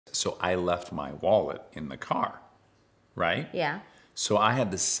So I left my wallet in the car, right? Yeah. So I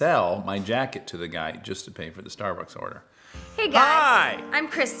had to sell my jacket to the guy just to pay for the Starbucks order. Hey guys. Hi. I'm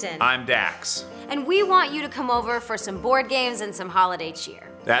Kristen. I'm Dax. And we want you to come over for some board games and some holiday cheer.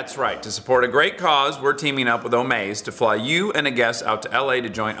 That's right. To support a great cause, we're teaming up with Omaze to fly you and a guest out to LA to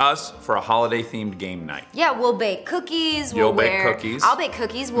join us for a holiday-themed game night. Yeah, we'll bake cookies. You'll bake cookies. I'll bake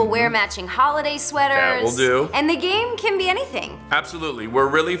cookies. We'll wear matching holiday sweaters. That will do. And the game can be anything. Absolutely. We're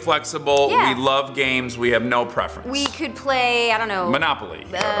really flexible. Yeah. We love games. We have no preference. We could play, I don't know. Monopoly.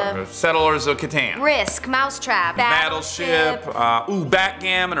 Settlers of Catan. Risk, Mousetrap, Battleship.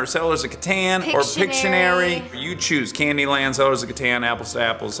 Backgammon or Settlers of Catan. Or Pictionary. You choose. Candyland, Settlers of Catan, Apples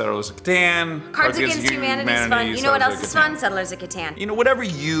to Apples, Settlers of Catan. Cards Against Humanity is fun. You know what else is fun? Settlers of Catan. You know, whatever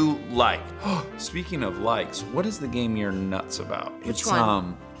you like. Speaking of likes, what is the game you're nuts about? Which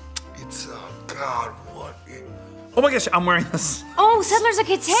one? God, what? Oh my gosh, I'm wearing this. Oh, Settlers of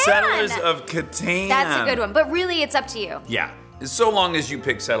Catan! Settlers of Catan. That's a good one, but really it's up to you. Yeah, so long as you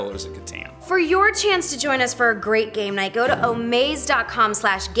pick Settlers of Catan. For your chance to join us for a great game night, go to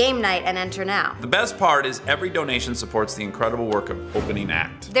omaze.com/game night and enter now. The best part is every donation supports the incredible work of Opening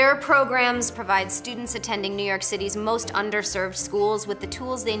Act. Their programs provide students attending New York City's most underserved schools with the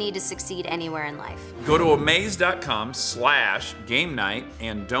tools they need to succeed anywhere in life. Go to omaze.com/game night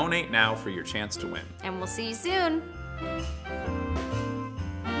and donate now for your chance to win. And we'll see you soon.